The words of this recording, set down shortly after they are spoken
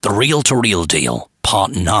The Reel-to-Reel Deal,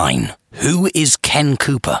 Part 9. Who is Ken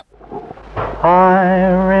Cooper? I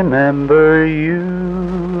remember you.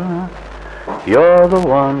 You're the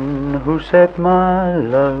one who said my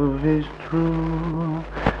love is true.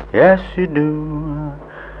 Yes, you do.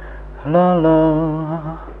 La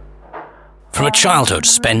la. From a childhood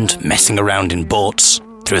spent messing around in boats,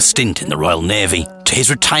 through a stint in the Royal Navy, to his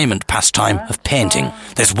retirement pastime of painting,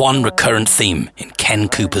 there's one recurrent theme in Ken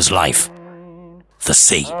Cooper's life: the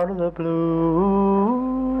sea.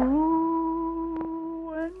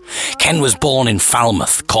 Ken was born in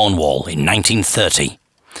Falmouth, Cornwall in 1930.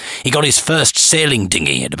 He got his first sailing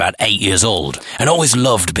dinghy at about 8 years old and always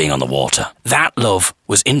loved being on the water. That love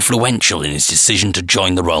was influential in his decision to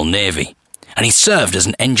join the Royal Navy, and he served as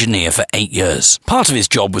an engineer for 8 years. Part of his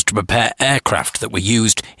job was to prepare aircraft that were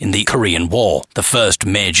used in the Korean War, the first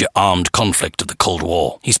major armed conflict of the Cold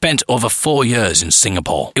War. He spent over 4 years in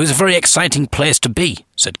Singapore. It was a very exciting place to be,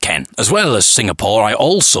 said Ken. As well as Singapore, I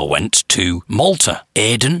also went to Malta,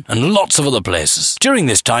 Aden, and lots of other places. During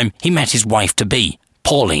this time, he met his wife-to-be,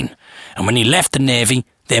 Pauline, and when he left the Navy,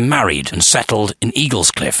 they married and settled in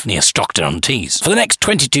Eaglescliffe near Stockton-on-Tees. For the next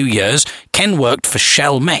 22 years, Ken worked for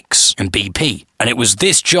Shell Mex and BP, and it was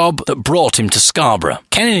this job that brought him to Scarborough.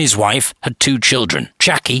 Ken and his wife had 2 children,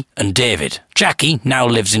 Jackie and David. Jackie now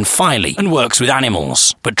lives in Filey and works with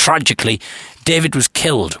animals, but tragically, David was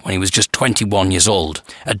killed when he was just 21 years old.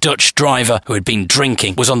 A Dutch driver who had been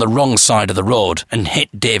drinking was on the wrong side of the road and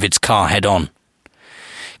hit David's car head-on.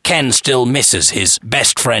 Ken still misses his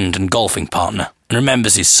best friend and golfing partner and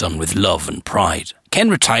remembers his son with love and pride. Ken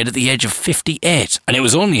retired at the age of 58, and it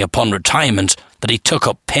was only upon retirement that he took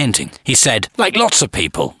up painting. He said, like lots of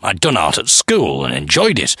people, I'd done art at school and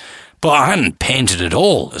enjoyed it, but I hadn't painted at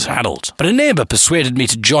all as an adult. But a neighbour persuaded me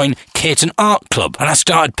to join Caton Art Club, and I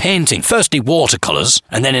started painting, firstly watercolours,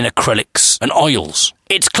 and then in acrylics and oils.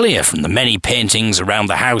 It's clear from the many paintings around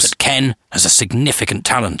the house that Ken has a significant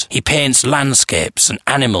talent. He paints landscapes and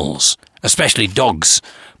animals, especially dogs,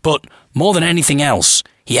 but more than anything else,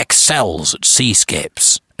 he excels at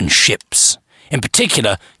seascapes and ships. In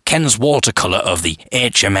particular, Ken's watercolour of the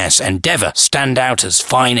HMS Endeavour stand out as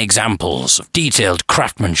fine examples of detailed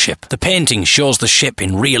craftsmanship. The painting shows the ship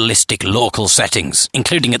in realistic local settings,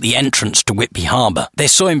 including at the entrance to Whitby Harbour. They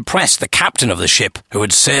so impressed the captain of the ship, who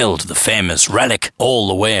had sailed the famous Relic all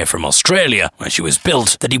the way from Australia where she was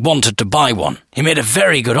built, that he wanted to buy one. He made a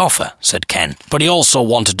very good offer, said Ken, but he also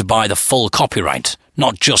wanted to buy the full copyright,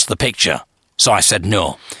 not just the picture. So I said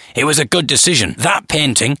no. It was a good decision. That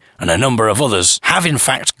painting, and a number of others, have in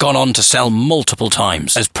fact gone on to sell multiple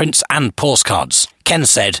times as prints and postcards. Ken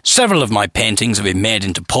said, several of my paintings have been made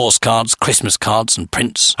into postcards, Christmas cards and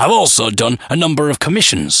prints. I've also done a number of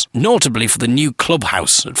commissions, notably for the new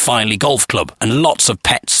clubhouse at Filey Golf Club, and lots of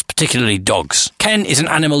pets, particularly dogs. Ken is an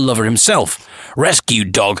animal lover himself.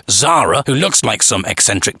 Rescued dog Zara, who looks like some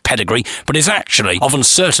eccentric pedigree, but is actually of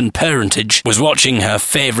uncertain parentage, was watching her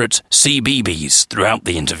favourite CBeebies throughout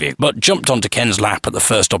the interview, but jumped onto Ken's lap at the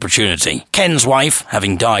first opportunity. Ken's wife,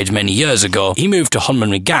 having died many years ago, he moved to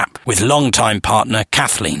Hunmanry Gap with longtime partner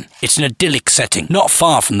Kathleen. It's an idyllic setting, not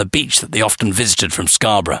far from the beach that they often visited from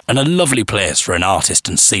Scarborough, and a lovely place for an artist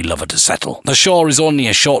and sea lover to settle. The shore is only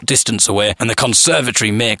a short distance away, and the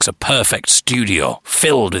conservatory makes a perfect studio,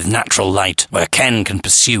 filled with natural light, where Ken can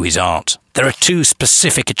pursue his art. There are 2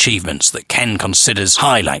 specific achievements that Ken considers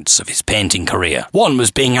highlights of his painting career. One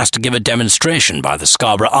was being asked to give a demonstration by the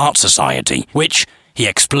Scarborough Art Society, which, he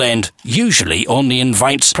explained, usually only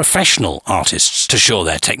invites professional artists to show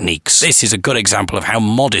their techniques. This is a good example of how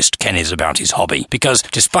modest Ken is about his hobby, because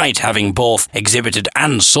despite having both exhibited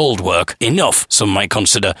and sold work, enough, some might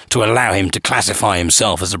consider, to allow him to classify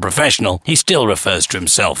himself as a professional, he still refers to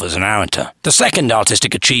himself as an amateur. The second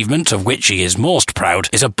artistic achievement of which he is most proud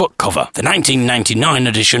is a book cover, the 1999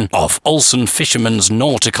 edition of Ulsan Fisherman's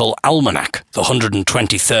Nautical Almanac, the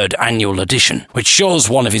 123rd annual edition, which shows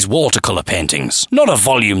one of his watercolour paintings. Not a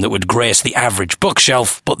volume that would grace the average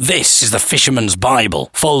bookshelf, but this is the Fisherman's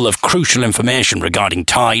Bible, full of crucial information regarding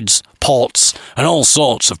tides, ports, and all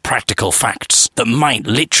sorts of practical facts that might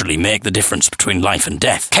literally make the difference between life and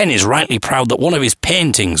death. Ken is rightly proud that one of his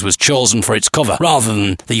paintings was chosen for its cover, rather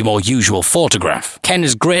than the more usual photograph. Ken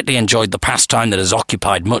has greatly enjoyed the pastime that has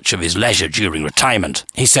occupied much of his leisure during retirement.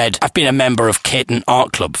 He said, I've been a member of Caton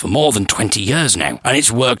Art Club for more than 20 years now, and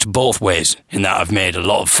it's worked both ways, in that I've made a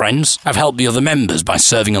lot of friends. I've helped the other members by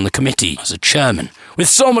serving on the committee as a chairman. With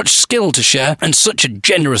so much skill to share and such a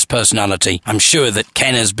generous personality, I'm sure that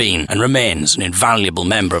Ken has been and remains an invaluable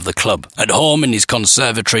member of the club. At home in his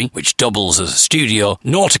conservatory, which doubles as a studio,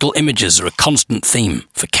 nautical images are a constant theme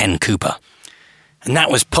for Ken Cooper. And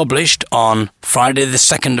that was published on Friday the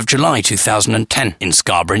 2nd of July 2010 in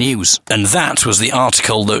Scarborough News. And that was the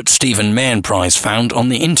article that Stephen Mainprice found on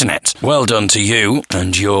the internet. Well done to you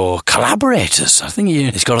and your collaborators. I think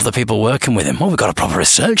he's got other people working with him. Well, we've got a proper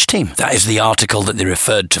research team. That is the article that they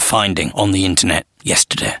referred to finding on the internet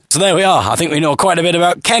yesterday. So there we are. I think we know quite a bit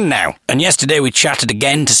about Ken now. And yesterday we chatted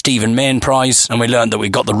again to Stephen Mainprice and we learned that we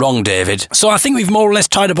got the wrong David. So I think we've more or less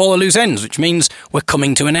tied up all the loose ends, which means we're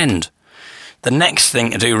coming to an end. The next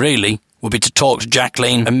thing to do, really, would be to talk to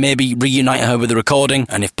Jacqueline and maybe reunite her with the recording,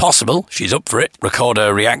 and if possible, she's up for it, record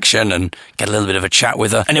her reaction and get a little bit of a chat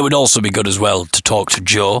with her. And it would also be good as well to talk to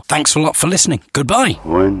Joe. Thanks a lot for listening. Goodbye.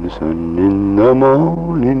 When the sun in the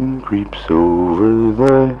morning creeps over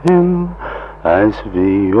the hill, I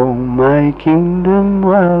survey all my kingdom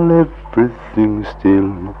while everything's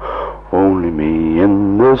still. Only me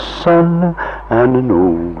and the sun and an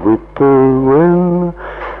old whippoorwill.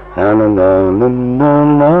 La la la la la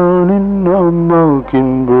la, in a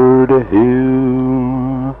mockingbird hill.